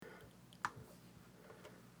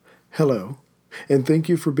Hello, and thank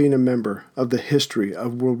you for being a member of the History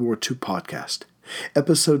of World War II podcast.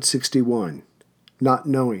 Episode 61, Not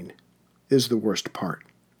Knowing is the Worst Part.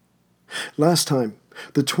 Last time,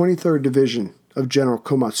 the 23rd Division of General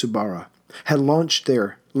Komatsubara had launched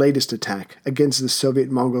their latest attack against the Soviet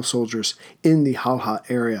Mongol soldiers in the Halha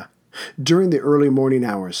area during the early morning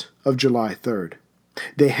hours of July 3rd.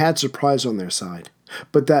 They had surprise on their side,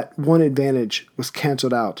 but that one advantage was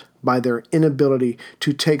canceled out by their inability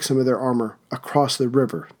to take some of their armor across the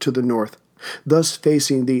river to the north, thus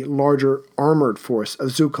facing the larger armored force of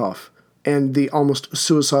Zhukov and the almost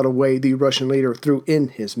suicidal way the Russian leader threw in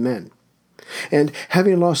his men. And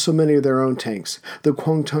having lost so many of their own tanks, the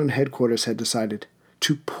Kwuntung headquarters had decided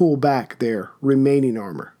to pull back their remaining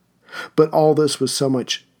armor. But all this was so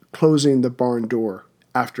much closing the barn door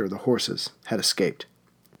after the horses had escaped.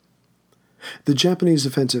 The Japanese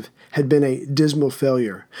offensive had been a dismal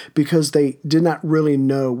failure because they did not really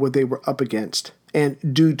know what they were up against,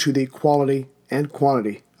 and due to the quality and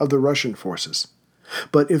quantity of the Russian forces.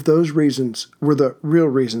 But if those reasons were the real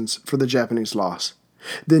reasons for the Japanese loss,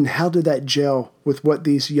 then how did that gel with what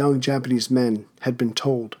these young Japanese men had been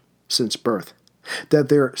told since birth? That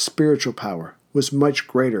their spiritual power was much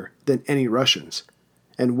greater than any Russians,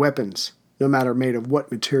 and weapons, no matter made of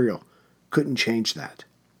what material, couldn't change that.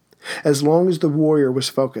 As long as the warrior was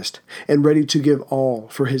focused and ready to give all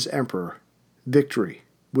for his emperor, victory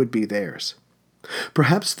would be theirs.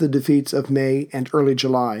 Perhaps the defeats of May and early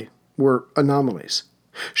July were anomalies.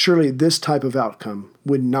 Surely this type of outcome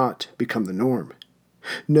would not become the norm.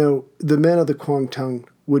 No, the men of the Kwuntung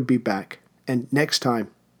would be back, and next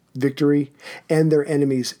time, victory and their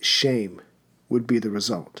enemies' shame would be the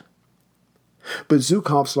result. But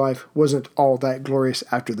Zhukov's life wasn't all that glorious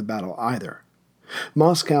after the battle either.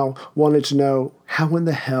 Moscow wanted to know how in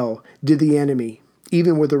the hell did the enemy,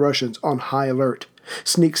 even with the Russians on high alert,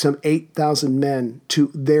 sneak some 8,000 men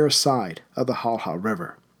to their side of the Halha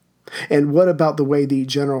River? And what about the way the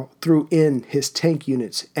general threw in his tank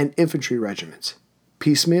units and infantry regiments?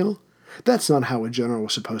 Piecemeal? That's not how a general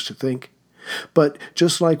was supposed to think. But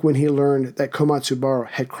just like when he learned that Komatsubara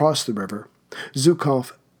had crossed the river,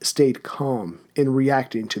 Zhukov stayed calm in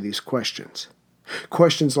reacting to these questions.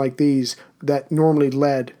 Questions like these that normally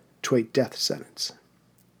led to a death sentence.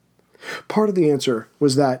 Part of the answer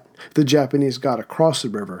was that the Japanese got across the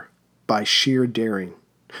river by sheer daring.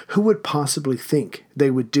 Who would possibly think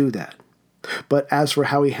they would do that? But as for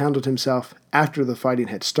how he handled himself after the fighting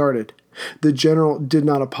had started, the general did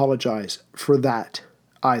not apologize for that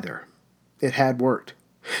either. It had worked.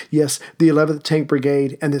 Yes, the 11th Tank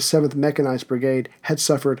Brigade and the 7th Mechanized Brigade had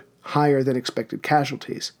suffered higher than expected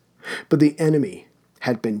casualties, but the enemy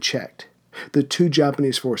had been checked. The two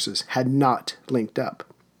Japanese forces had not linked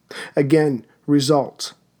up. Again,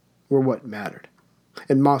 results were what mattered,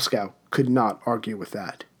 and Moscow could not argue with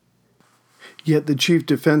that. Yet the Chief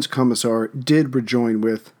Defense Commissar did rejoin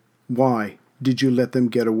with, "Why did you let them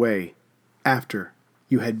get away after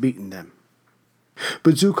you had beaten them?"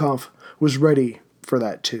 But Zhukov was ready for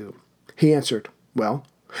that too. He answered, "Well,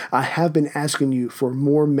 I have been asking you for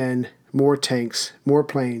more men, more tanks, more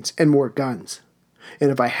planes, and more guns.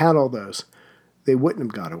 And if I had all those, they wouldn't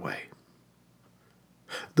have got away."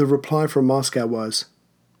 The reply from Moscow was,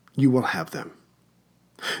 "You will have them."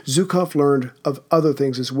 Zhukov learned of other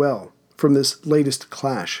things as well from this latest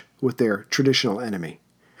clash with their traditional enemy.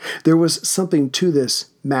 There was something to this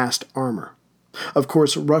massed armor. Of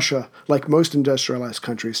course, Russia, like most industrialized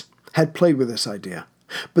countries, had played with this idea,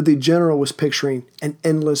 but the general was picturing an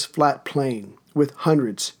endless flat plain with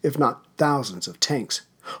hundreds, if not thousands, of tanks,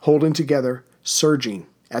 holding together, surging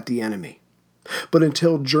at the enemy. But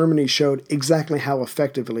until Germany showed exactly how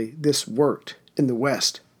effectively this worked in the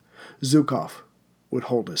West, Zhukov would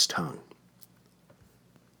hold his tongue.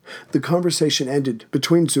 The conversation ended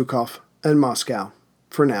between Zhukov and Moscow,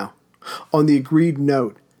 for now, on the agreed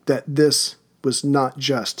note that this was not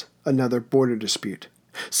just another border dispute.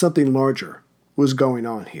 Something larger was going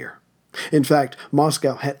on here. In fact,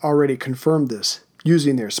 Moscow had already confirmed this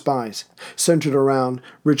using their spies, centered around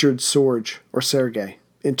Richard Sorge or Sergei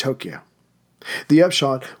in Tokyo. The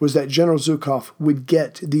upshot was that General Zhukov would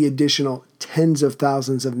get the additional tens of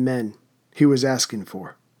thousands of men he was asking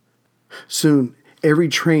for. Soon, every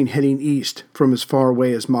train heading east from as far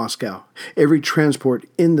away as Moscow, every transport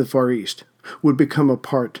in the Far East, would become a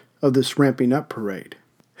part of this ramping up parade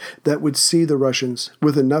that would see the Russians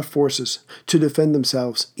with enough forces to defend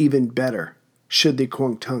themselves even better should the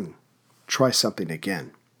Kwuntung try something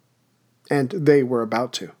again. And they were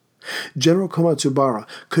about to. General Komatsubara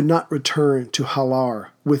could not return to Halha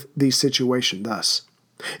with the situation thus.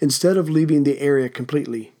 Instead of leaving the area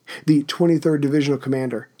completely, the 23rd Divisional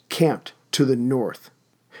Commander camped to the north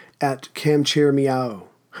at Kamchermiao,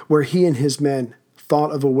 where he and his men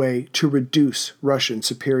thought of a way to reduce Russian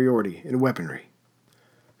superiority in weaponry.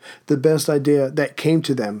 The best idea that came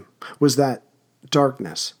to them was that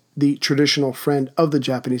darkness, the traditional friend of the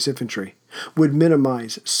Japanese infantry, would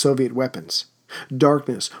minimize Soviet weapons.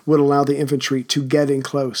 Darkness would allow the infantry to get in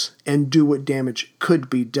close and do what damage could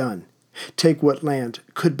be done, take what land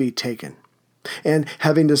could be taken. And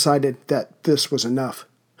having decided that this was enough,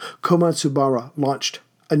 Komatsubara launched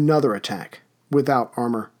another attack without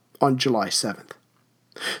armor on July 7th.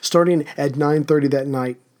 Starting at 9:30 that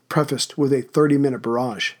night, prefaced with a 30-minute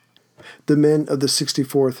barrage, the men of the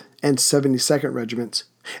 64th and 72nd Regiments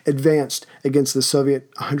advanced against the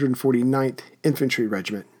Soviet 149th Infantry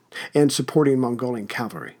Regiment and supporting Mongolian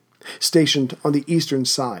cavalry, stationed on the eastern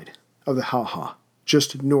side of the Halha,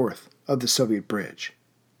 just north of the Soviet bridge.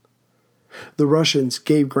 The Russians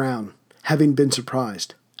gave ground, having been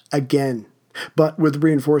surprised, again, but with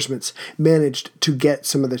reinforcements managed to get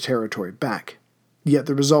some of the territory back. Yet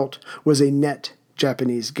the result was a net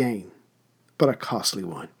Japanese gain, but a costly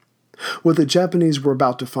one. What the Japanese were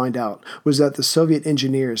about to find out was that the Soviet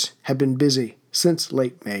engineers had been busy since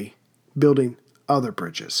late May building other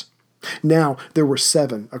bridges. Now there were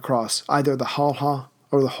 7 across either the Halha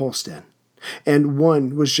or the Holsten, and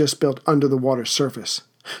one was just built under the water surface,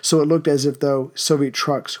 so it looked as if though Soviet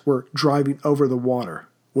trucks were driving over the water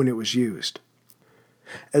when it was used.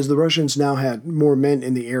 As the Russians now had more men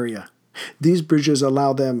in the area, these bridges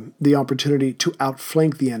allowed them the opportunity to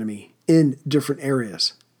outflank the enemy in different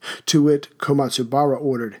areas. To it, Komatsubara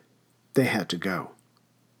ordered they had to go.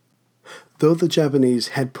 Though the Japanese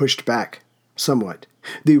had pushed back somewhat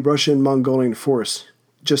the Russian-Mongolian force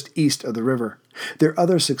just east of the river, their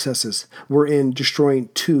other successes were in destroying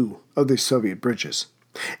 2 of the Soviet bridges.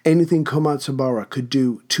 Anything Komatsubara could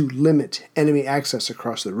do to limit enemy access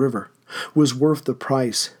across the river was worth the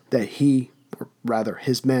price that he, or rather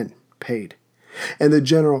his men, paid, and the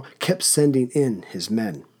general kept sending in his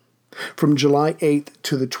men. From July 8th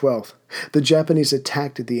to the 12th, the Japanese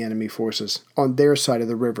attacked the enemy forces on their side of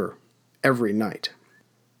the river every night.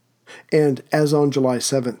 And as on July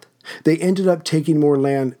 7th, they ended up taking more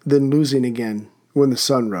land than losing again when the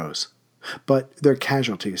sun rose, but their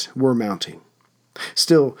casualties were mounting.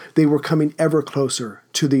 Still, they were coming ever closer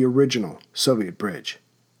to the original Soviet bridge.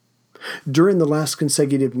 During the last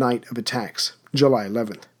consecutive night of attacks, July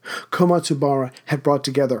 11th, Komatsubara had brought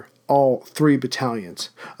together all 3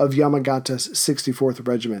 battalions of Yamagata's 64th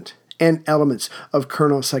Regiment and elements of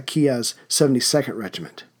Colonel Sakiya's 72nd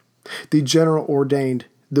Regiment. The general ordained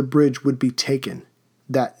the bridge would be taken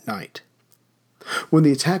that night. When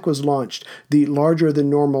the attack was launched, the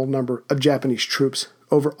larger-than-normal number of Japanese troops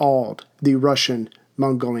overawed the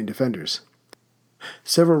Russian-Mongolian defenders.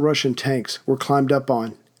 Several Russian tanks were climbed up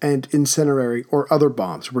on, and incendiary or other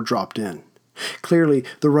bombs were dropped in. Clearly,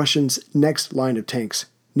 the Russians' next line of tanks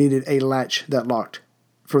needed a latch that locked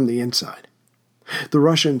from the inside. The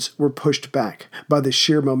Russians were pushed back by the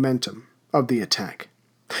sheer momentum of the attack.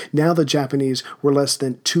 Now the Japanese were less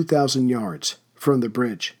than 2,000 yards from the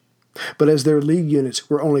bridge. But as their lead units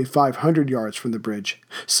were only 500 yards from the bridge,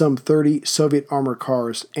 some 30 Soviet armored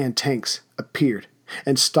cars and tanks appeared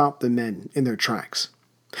and stopped the men in their tracks.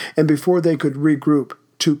 And before they could regroup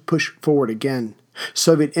to push forward again,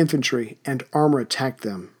 Soviet infantry and armor attacked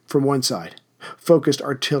them from one side, focused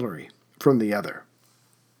artillery from the other.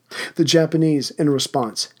 The Japanese, in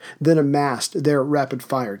response, then amassed their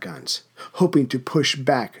rapid-fire guns, hoping to push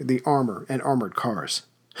back the armor and armored cars.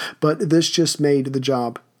 But this just made the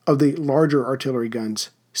job of the larger artillery guns,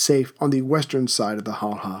 safe on the western side of the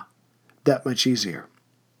Halha, that much easier.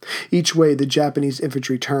 Each way the Japanese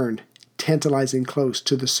infantry turned, tantalizing close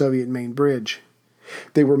to the Soviet main bridge,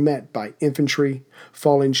 they were met by infantry,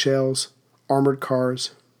 falling shells, armored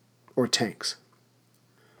cars, or tanks.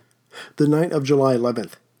 The night of July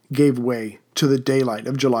 11th gave way to the daylight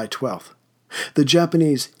of July 12th. The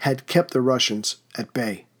Japanese had kept the Russians at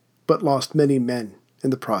bay, but lost many men in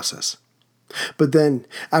the process. But then,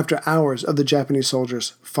 after hours of the Japanese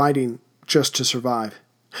soldiers fighting just to survive,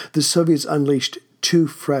 the Soviets unleashed 2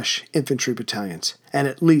 fresh infantry battalions and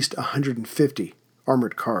at least 150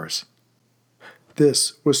 armored cars.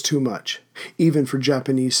 This was too much, even for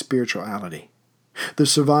Japanese spirituality. The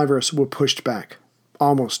survivors were pushed back,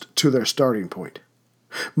 almost to their starting point.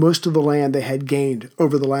 Most of the land they had gained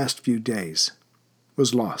over the last few days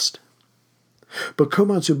was lost. But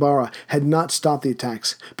Komatsubara had not stopped the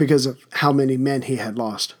attacks because of how many men he had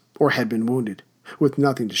lost or had been wounded, with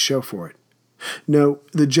nothing to show for it. No,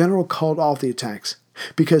 the general called off the attacks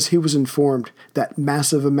because he was informed that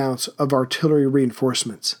massive amounts of artillery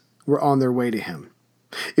reinforcements were on their way to him.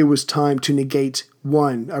 It was time to negate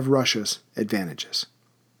one of Russia's advantages.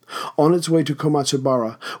 On its way to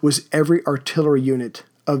Komatsubara was every artillery unit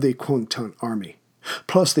of the Kwuntung army.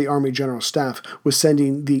 Plus, the Army General Staff was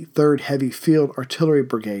sending the 3rd Heavy Field Artillery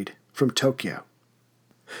Brigade from Tokyo.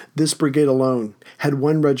 This brigade alone had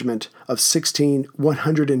one regiment of 16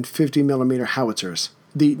 150mm howitzers,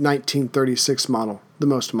 the 1936 model, the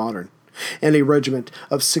most modern, and a regiment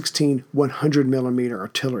of 16 100mm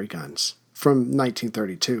artillery guns from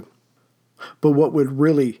 1932. But what would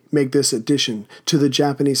really make this addition to the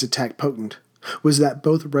Japanese attack potent was that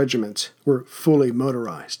both regiments were fully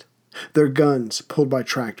motorized, their guns pulled by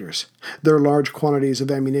tractors, their large quantities of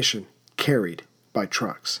ammunition carried by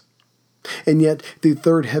trucks. And yet the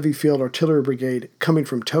 3rd Heavy Field Artillery Brigade coming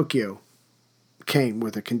from Tokyo came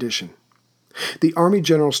with a condition. The Army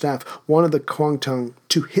General Staff wanted the Kwuntung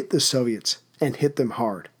to hit the Soviets and hit them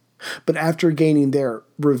hard. But after gaining their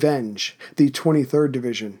revenge, the 23rd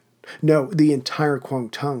Division, no, the entire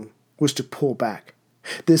Kwuntung, was to pull back.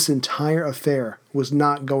 This entire affair was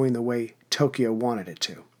not going the way Tokyo wanted it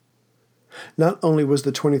to. Not only was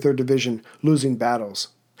the 23rd Division losing battles,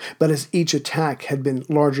 but as each attack had been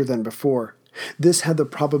larger than before, this had the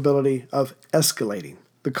probability of escalating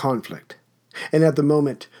the conflict. And at the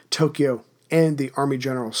moment, Tokyo and the Army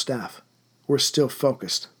General Staff were still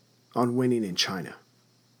focused on winning in China.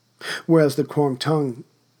 Whereas the Kwuntung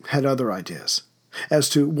had other ideas as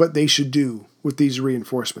to what they should do with these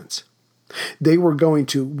reinforcements. They were going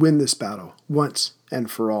to win this battle once and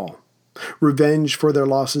for all. Revenge for their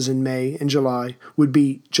losses in May and July would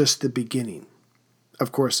be just the beginning.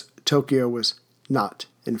 Of course, Tokyo was not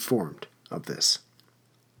informed of this.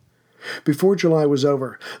 Before July was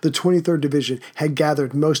over, the 23rd Division had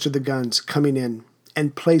gathered most of the guns coming in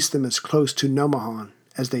and placed them as close to Nomonhan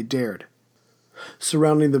as they dared.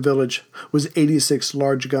 Surrounding the village was 86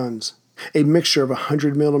 large guns, a mixture of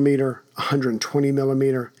 100mm,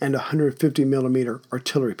 120mm, and 150mm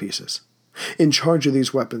artillery pieces. In charge of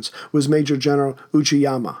these weapons was Major General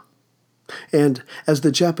Uchiyama. And as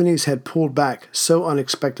the Japanese had pulled back so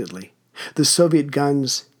unexpectedly, the Soviet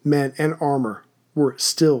guns, men, and armor were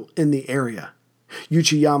still in the area.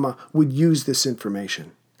 Uchiyama would use this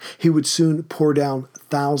information. He would soon pour down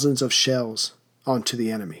thousands of shells onto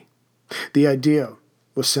the enemy. The idea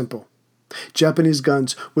was simple. Japanese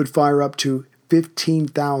guns would fire up to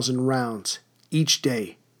 15,000 rounds each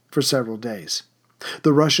day for several days.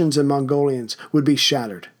 The Russians and Mongolians would be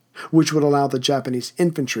shattered, which would allow the Japanese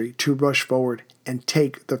infantry to rush forward and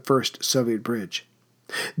take the first Soviet bridge.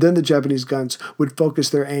 Then the Japanese guns would focus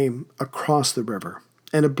their aim across the river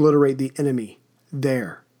and obliterate the enemy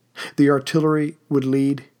there. The artillery would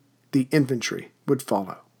lead, the infantry would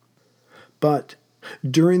follow. But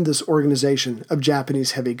during this organization of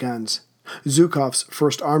Japanese heavy guns, Zhukov's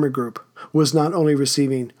 1st Army Group was not only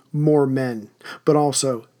receiving more men, but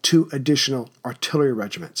also 2 additional artillery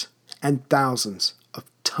regiments and thousands of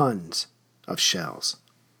tons of shells.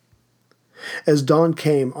 As dawn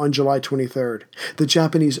came on July 23rd, the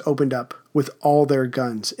Japanese opened up with all their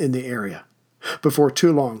guns in the area. Before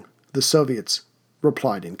too long, the Soviets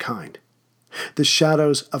replied in kind. The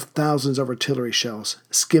shadows of thousands of artillery shells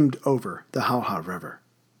skimmed over the Halha River.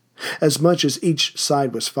 As much as each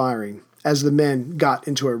side was firing, as the men got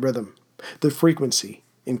into a rhythm, the frequency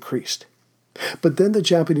increased. But then the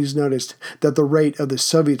Japanese noticed that the rate of the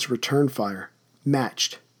Soviets' return fire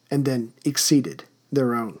matched and then exceeded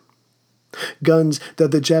their own. Guns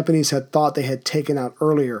that the Japanese had thought they had taken out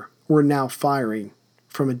earlier were now firing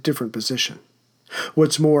from a different position.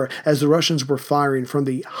 What's more, as the Russians were firing from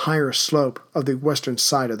the higher slope of the western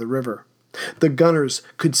side of the river, the gunners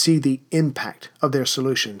could see the impact of their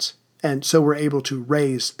solutions, and so were able to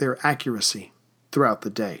raise their accuracy throughout the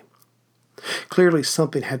day. Clearly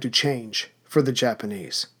something had to change for the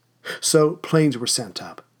Japanese. So planes were sent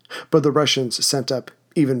up, but the Russians sent up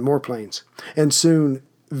even more planes, and soon,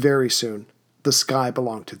 very soon, the sky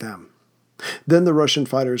belonged to them. Then the Russian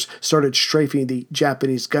fighters started strafing the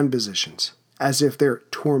Japanese gun positions, as if their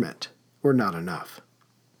torment were not enough.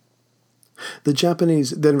 The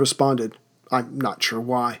Japanese then responded, I'm not sure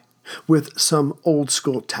why, with some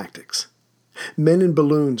old-school tactics. Men in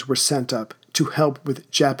balloons were sent up to help with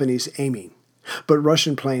Japanese aiming, but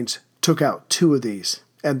Russian planes took out 2 of these,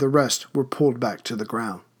 and the rest were pulled back to the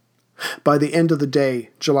ground. By the end of the day,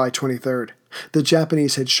 July 23rd, the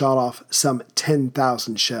Japanese had shot off some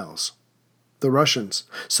 10,000 shells. The Russians,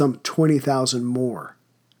 some 20,000 more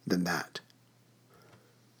than that.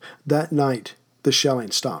 That night, the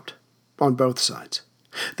shelling stopped, on both sides.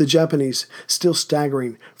 The Japanese, still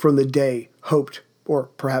staggering from the day, hoped, or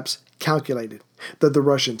perhaps calculated, that the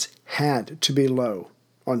Russians had to be low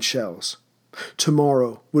on shells.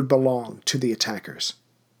 Tomorrow would belong to the attackers.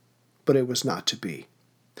 But it was not to be.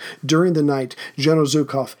 During the night, General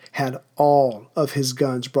Zhukov had all of his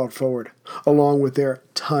guns brought forward, along with their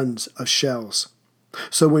tons of shells.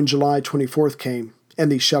 So when July 24th came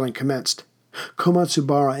and the shelling commenced,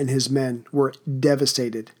 Komatsubara and his men were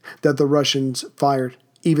devastated that the Russians fired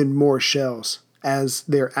even more shells as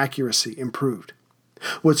their accuracy improved.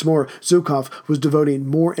 What's more, Zhukov was devoting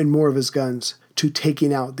more and more of his guns to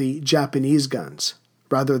taking out the Japanese guns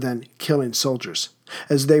rather than killing soldiers,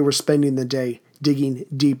 as they were spending the day digging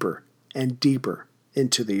deeper and deeper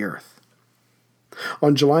into the earth.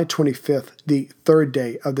 On July 25th, the third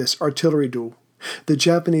day of this artillery duel, the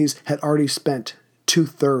Japanese had already spent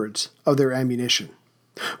 2/3 of their ammunition,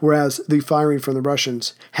 whereas the firing from the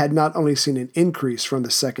Russians had not only seen an increase from the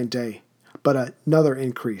second day, but another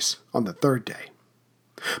increase on the third day.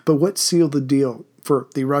 But what sealed the deal for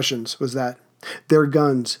the Russians was that their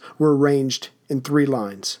guns were arranged in 3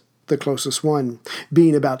 lines, the closest one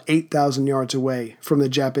being about 8,000 yards away from the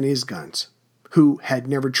Japanese guns, who had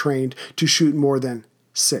never trained to shoot more than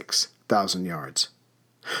 6,000 yards.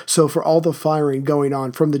 So for all the firing going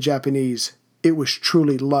on from the Japanese, it was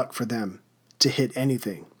truly luck for them to hit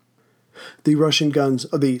anything. The Russian guns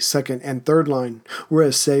of the second and third line were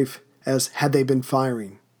as safe as had they been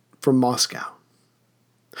firing from Moscow.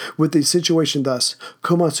 With the situation thus,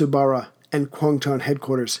 Komatsubara and Kwuntung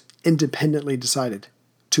headquarters independently decided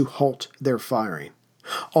to halt their firing.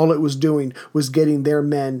 All it was doing was getting their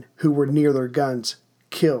men who were near their guns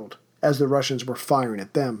killed as the Russians were firing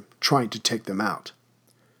at them, trying to take them out.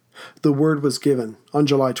 The word was given on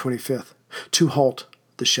July 25th to halt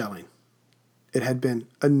the shelling. It had been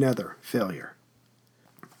another failure.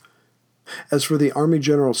 As for the Army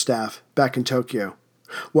General Staff back in Tokyo,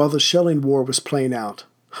 while the shelling war was playing out,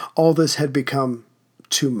 all this had become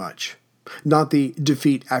too much. Not the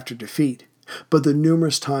defeat after defeat, but the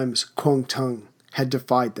numerous times Kwuntung had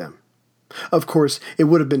defied them. Of course, it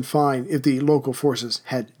would have been fine if the local forces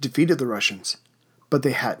had defeated the Russians, but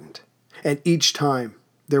they hadn't. And each time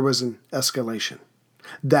there was an escalation.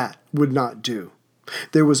 That would not do.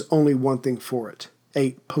 There was only one thing for it.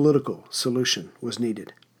 A political solution was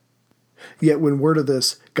needed. Yet when word of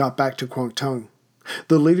this got back to Kwuntung,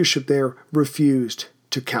 the leadership there refused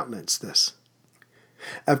to countenance this.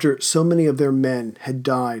 After so many of their men had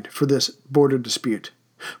died for this border dispute,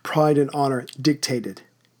 pride and honor dictated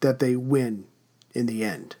that they win in the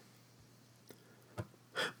end.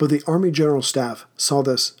 But the Army General Staff saw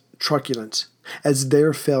this truculence as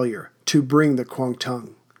their failure to bring the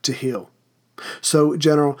Kwuntung to heel. So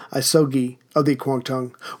General Isogi of the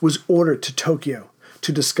Kwuntung was ordered to Tokyo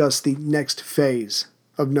to discuss the next phase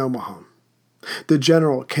of Nomonhan. The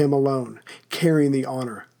general came alone, carrying the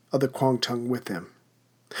honor of the Kwuntung with him.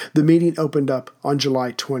 The meeting opened up on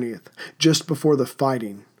July 20th, just before the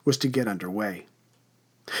fighting was to get underway.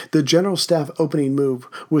 The General Staff opening move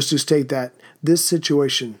was to state that this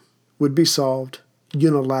situation would be solved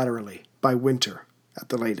unilaterally by winter at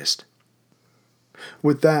the latest.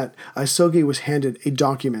 With that, Isogi was handed a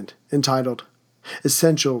document entitled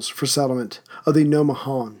Essentials for Settlement of the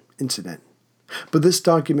Nomonhan Incident. But this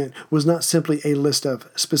document was not simply a list of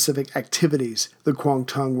specific activities the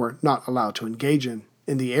Kwuntung were not allowed to engage in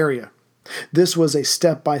the area. This was a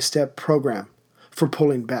step-by-step program for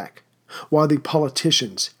pulling back, while the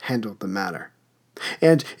politicians handled the matter.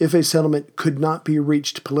 And if a settlement could not be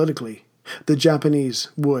reached politically, the Japanese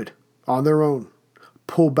would, on their own,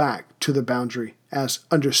 pull back to the boundary as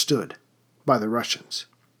understood by the Russians.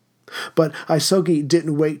 But Isogi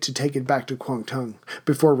didn't wait to take it back to Kwuntung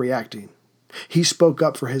before reacting. He spoke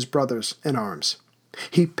up for his brothers in arms.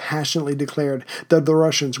 He passionately declared that the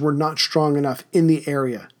Russians were not strong enough in the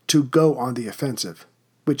area to go on the offensive,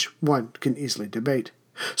 which one can easily debate.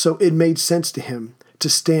 So it made sense to him to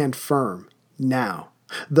stand firm now,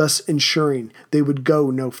 thus ensuring they would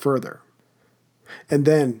go no further. And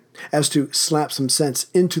then, as to slap some sense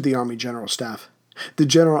into the Army General Staff, the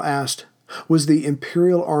general asked, was the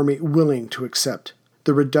Imperial Army willing to accept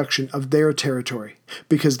the reduction of their territory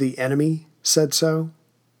because the enemy said so?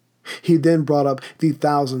 He then brought up the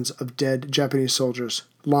thousands of dead Japanese soldiers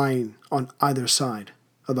lying on either side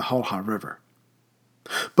of the Halha River.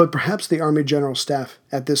 But perhaps the Army General Staff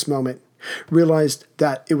at this moment realized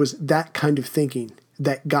that it was that kind of thinking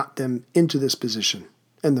that got them into this position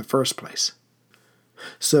in the first place.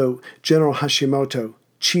 So General Hashimoto,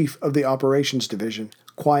 chief of the Operations Division,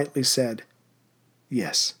 quietly said,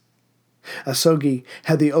 yes. Isogi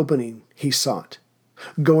had the opening he sought.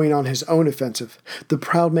 Going on his own offensive, the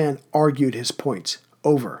proud man argued his points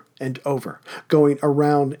over and over, going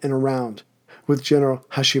around and around with General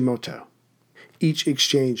Hashimoto. each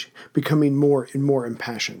exchange becoming more and more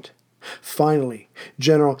impassioned. Finally,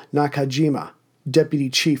 General Nakajima, deputy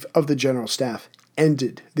chief of the General Staff,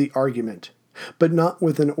 ended the argument, but not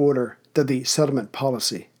with an order that the settlement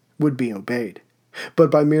policy would be obeyed,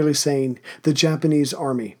 but by merely saying the Japanese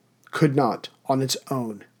army could not, on its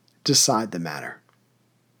own, decide the matter.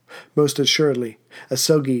 Most assuredly,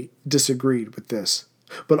 Asogi disagreed with this,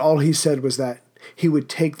 but all he said was that he would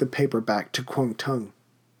take the paper back to Kwuntung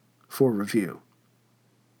for review.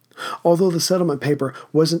 Although the settlement paper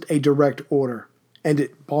wasn't a direct order, and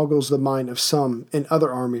it boggles the mind of some in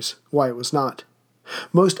other armies why it was not,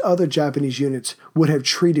 most other Japanese units would have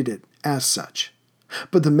treated it as such.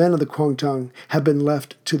 But the men of the Kwuntung have been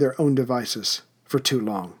left to their own devices for too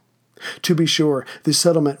long. To be sure, the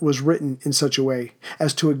settlement was written in such a way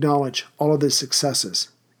as to acknowledge all of the successes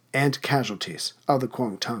and casualties of the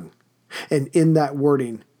Kwuntung, and in that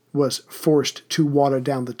wording was forced to water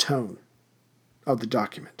down the tone of the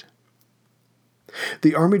document.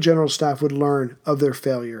 The Army General Staff would learn of their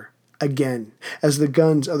failure again as the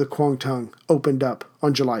guns of the Kwuntung opened up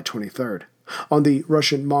on July 23rd on the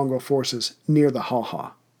Russian-Mongol forces near the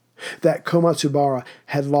Halha. That Komatsubara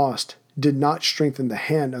had lost did not strengthen the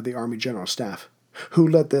hand of the Army General Staff, who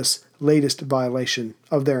let this latest violation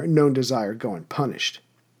of their known desire go unpunished.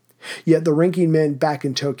 Yet the ranking men back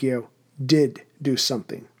in Tokyo did do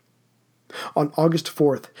something. On August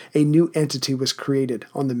 4th, a new entity was created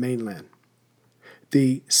on the mainland,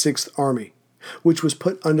 the 6th Army, which was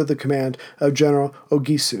put under the command of General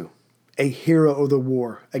Ogisu, a hero of the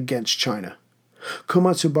war against China.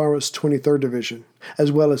 Komatsubara's 23rd Division,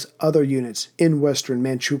 as well as other units in western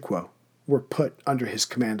Manchukuo, were put under his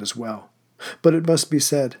command as well. But it must be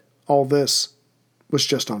said, all this was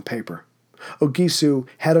just on paper. Ogisu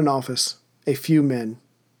had an office, a few men,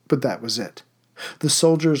 but that was it. The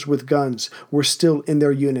soldiers with guns were still in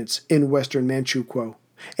their units in western Manchukuo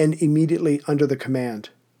and immediately under the command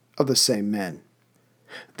of the same men.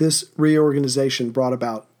 This reorganization brought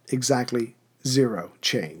about exactly zero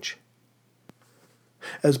change.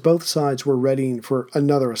 As both sides were readying for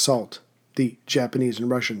another assault, the Japanese and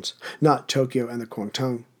Russians, not Tokyo and the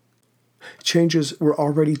Kwuntung, changes were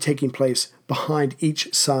already taking place behind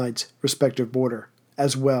each side's respective border,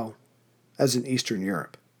 as well as in Eastern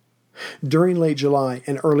Europe. During late July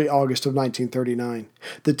and early August of 1939,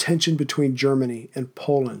 the tension between Germany and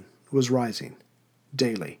Poland was rising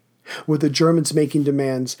daily, with the Germans making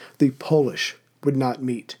demands the Polish would not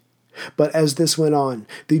meet. But as this went on,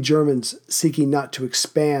 the Germans, seeking not to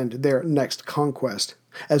expand their next conquest,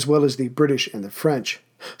 as well as the British and the French,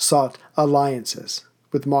 sought alliances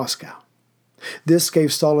with Moscow. This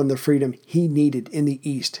gave Stalin the freedom he needed in the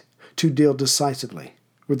East to deal decisively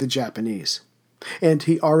with the Japanese. And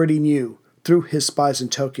he already knew, through his spies in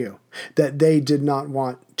Tokyo, that they did not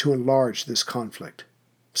want to enlarge this conflict.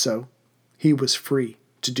 So, he was free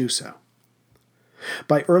to do so.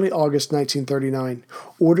 By early August 1939,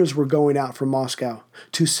 orders were going out from Moscow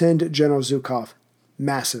to send General Zhukov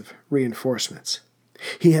massive reinforcements.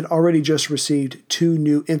 He had already just received 2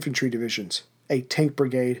 new infantry divisions, a tank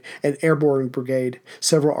brigade, an airborne brigade,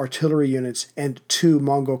 several artillery units, and 2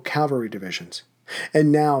 Mongol cavalry divisions.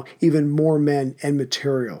 And now even more men and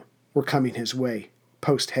material were coming his way,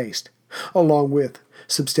 post-haste, along with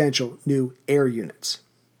substantial new air units.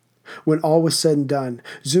 When all was said and done,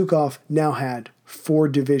 Zhukov now had 4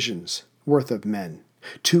 divisions worth of men,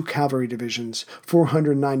 2 cavalry divisions,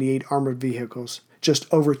 498 armored vehicles,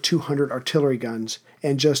 just over 200 artillery guns,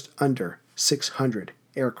 and just under 600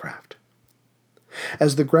 aircraft.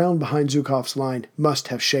 As the ground behind Zhukov's line must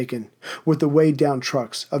have shaken, with the weighed-down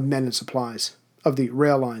trucks of men and supplies, of the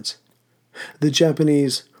rail lines, the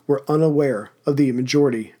Japanese were unaware of the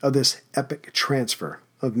majority of this epic transfer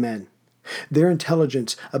of men. Their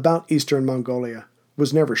intelligence about Eastern Mongolia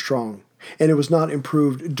was never strong, and it was not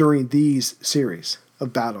improved during these series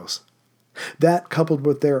of battles. That, coupled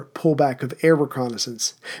with their pullback of air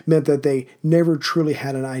reconnaissance, meant that they never truly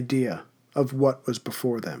had an idea of what was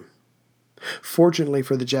before them. Fortunately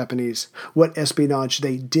for the Japanese, what espionage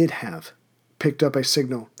they did have picked up a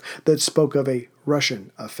signal that spoke of a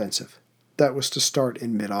Russian offensive that was to start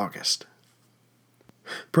in mid-August.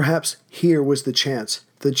 Perhaps here was the chance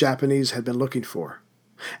the Japanese had been looking for.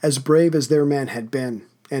 As brave as their men had been,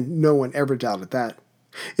 and no one ever doubted that,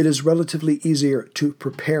 it is relatively easier to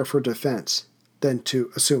prepare for defense than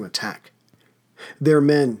to assume attack. Their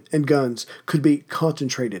men and guns could be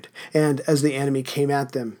concentrated, and as the enemy came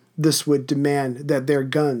at them, this would demand that their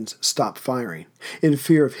guns stop firing, in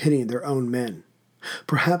fear of hitting their own men.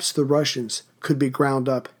 Perhaps the Russians could be ground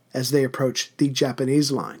up as they approached the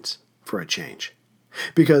Japanese lines, for a change.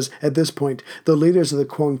 because at this point, the leaders of the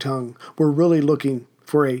Kwuntung were really looking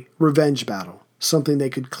for a revenge battle, something they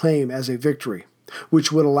could claim as a victory,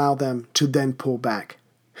 which would allow them to then pull back,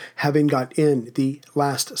 having got in the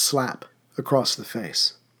last slap across the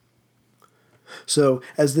face. So,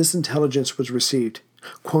 as this intelligence was received,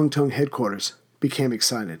 Kwuntung headquarters became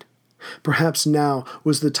excited. Perhaps now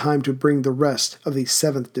was the time to bring the rest of the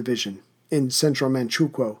 7th Division in central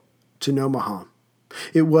Manchukuo to Nomonhan.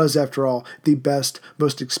 It was, after all, the best,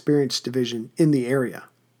 most experienced division in the area.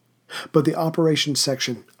 But the operations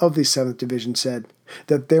section of the 7th Division said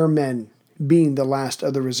that their men, being the last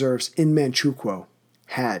of the reserves in Manchukuo,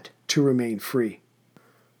 had to remain free.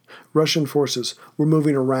 Russian forces were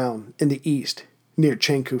moving around in the east, near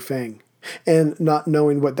Chenkufeng, and not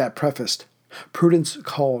knowing what that prefaced, prudence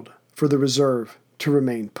called for the reserve to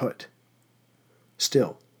remain put.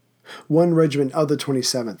 Still, one regiment of the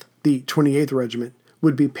 27th, the 28th Regiment,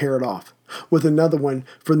 would be paired off, with another one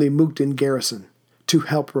from the Mukden garrison, to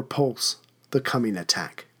help repulse the coming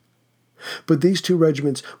attack. But these two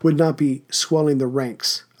regiments would not be swelling the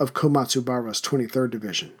ranks of Komatsubara's 23rd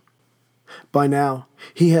Division. By now,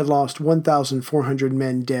 he had lost 1,400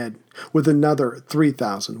 men dead, with another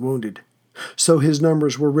 3,000 wounded, so his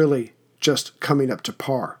numbers were really just coming up to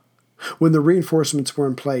par. When the reinforcements were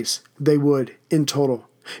in place, they would, in total,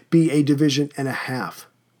 be a division and a half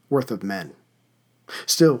worth of men.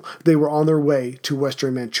 Still, they were on their way to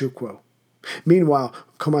western Manchukuo. Meanwhile,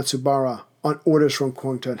 Komatsubara, on orders from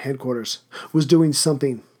Kwuntung headquarters, was doing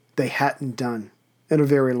something they hadn't done in a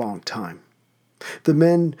very long time. The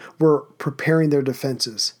men were preparing their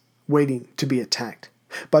defenses, waiting to be attacked,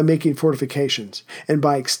 by making fortifications and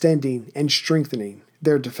by extending and strengthening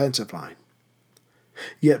their defensive line.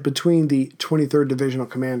 Yet between the 23rd Divisional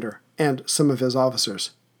Commander and some of his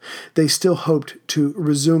officers, they still hoped to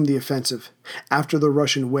resume the offensive after the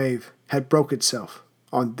Russian wave had broke itself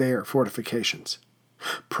on their fortifications.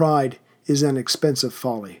 Pride is an expensive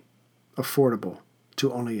folly, affordable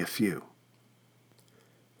to only a few.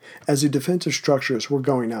 As the defensive structures were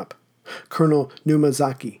going up, Colonel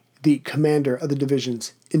Numazaki, the commander of the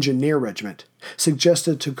division's engineer regiment,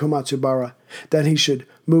 suggested to Komatsubara that he should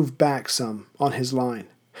move back some on his line,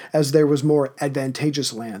 as there was more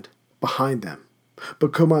advantageous land behind them.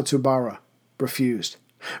 But Komatsubara refused,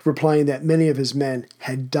 replying that many of his men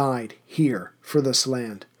had died here for this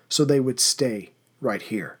land, so they would stay right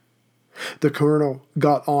here. The colonel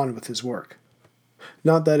got on with his work.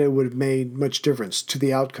 Not that it would have made much difference to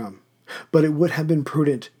the outcome, but it would have been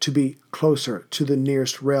prudent to be closer to the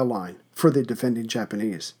nearest rail line for the defending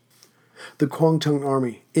Japanese. The Kwuntung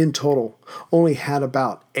army, in total, only had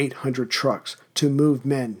about 800 trucks to move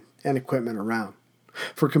men and equipment around.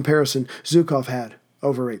 For comparison, Zhukov had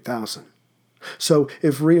over 8,000. So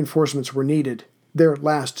if reinforcements were needed, their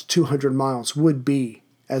last 200 miles would be,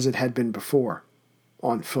 as it had been before,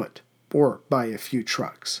 on foot or by a few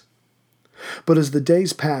trucks. But as the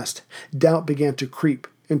days passed, doubt began to creep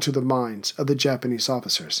into the minds of the Japanese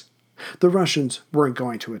officers. The Russians weren't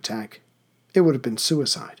going to attack. It would have been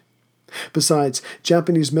suicide. Besides,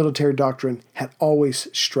 Japanese military doctrine had always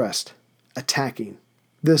stressed attacking.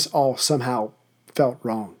 This all somehow felt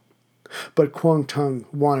wrong. But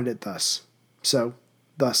Kwuntung wanted it thus. So,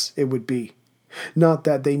 thus it would be. Not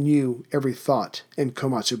that they knew every thought in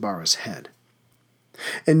Komatsubara's head.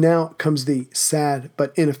 And now comes the sad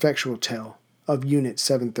but ineffectual tale of Unit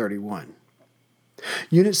 731.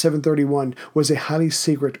 Unit 731 was a highly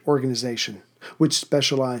secret organization which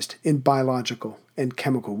specialized in biological and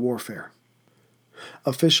chemical warfare.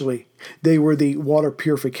 Officially, they were the Water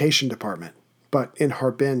Purification Department, but in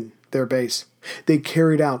Harbin, their base, they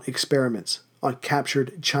carried out experiments on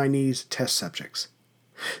captured Chinese test subjects.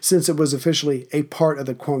 Since it was officially a part of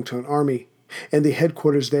the Kwuntung Army, and the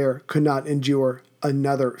headquarters there could not endure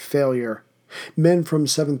another failure, men from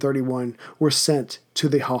 731 were sent to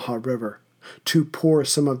the Halha River to pour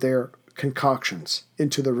some of their concoctions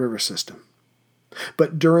into the river system.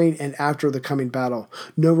 But during and after the coming battle,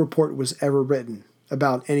 no report was ever written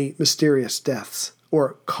about any mysterious deaths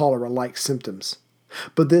or cholera-like symptoms.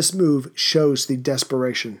 But this move shows the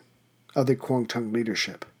desperation of the Kwuntung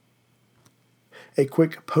leadership. A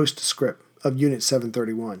quick postscript of Unit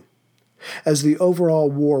 731. As the overall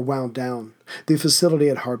war wound down, the facility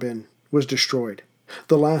at Harbin was destroyed.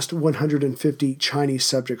 The last 150 Chinese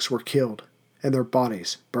subjects were killed, and their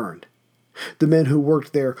bodies burned. The men who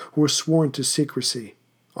worked there were sworn to secrecy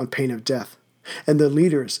on pain of death, and the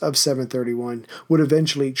leaders of 731 would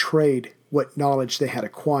eventually trade what knowledge they had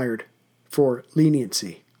acquired for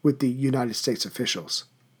leniency with the United States officials.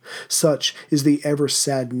 Such is the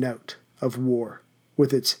ever-sad note of war,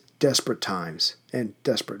 with its desperate times and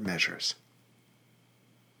desperate measures.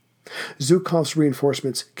 Zhukov's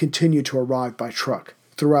reinforcements continued to arrive by truck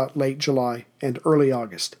throughout late July and early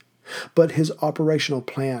August, but his operational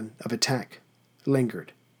plan of attack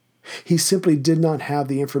lingered. He simply did not have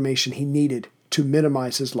the information he needed to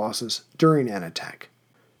minimize his losses during an attack.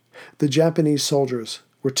 The Japanese soldiers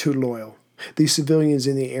were too loyal, the civilians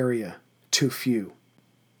in the area too few,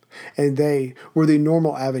 and they were the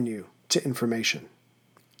normal avenue to information.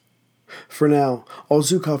 For now, all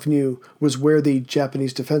Zhukov knew was where the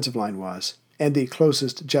Japanese defensive line was and the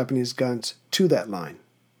closest Japanese guns to that line,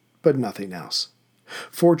 but nothing else.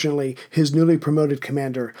 Fortunately, his newly promoted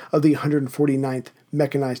commander of the 149th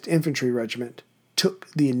Mechanized Infantry Regiment took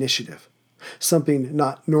the initiative, something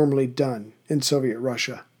not normally done in Soviet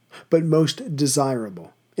Russia, but most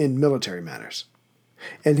desirable in military matters.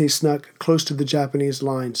 And he snuck close to the Japanese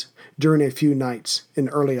lines during a few nights in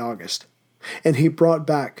early August, and he brought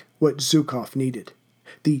back what Zhukov needed,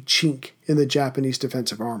 the chink in the Japanese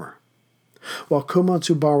defensive armor. While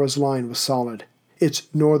Komatsubara's line was solid, its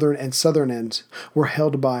northern and southern ends were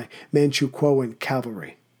held by Manchukuo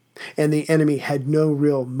cavalry, and the enemy had no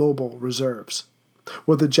real mobile reserves.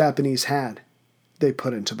 What the Japanese had, they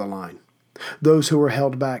put into the line. Those who were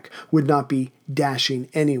held back would not be dashing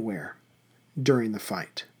anywhere during the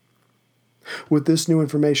fight. With this new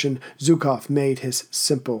information, Zhukov made his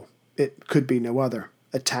simple, it could be no other,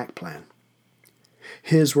 attack plan.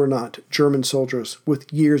 His were not German soldiers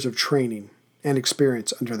with years of training and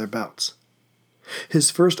experience under their belts.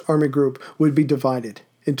 His first army group would be divided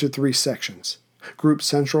into 3 sections. Group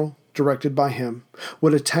Central, directed by him,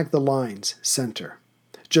 would attack the line's center,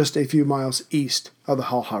 just a few miles east of the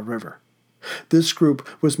Halha River. This group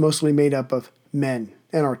was mostly made up of men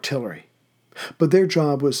and artillery, but their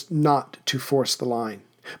job was not to force the line,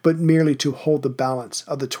 but merely to hold the balance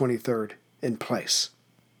of the 23rd in place.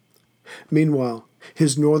 Meanwhile,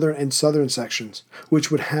 his northern and southern sections, which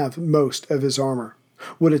would have most of his armor,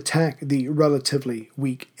 would attack the relatively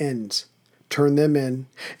weak ends, turn them in,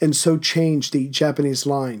 and so change the Japanese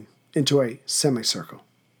line into a semicircle.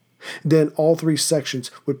 Then all 3 sections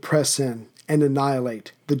would press in and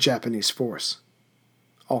annihilate the Japanese force.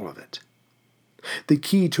 All of it. The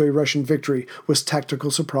key to a Russian victory was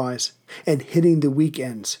tactical surprise and hitting the weak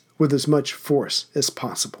ends with as much force as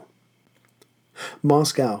possible.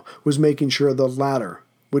 Moscow was making sure the latter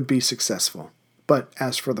would be successful, but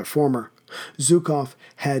as for the former, Zhukov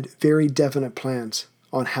had very definite plans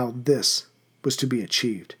on how this was to be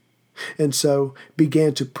achieved, and so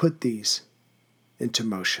began to put these into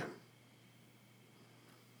motion.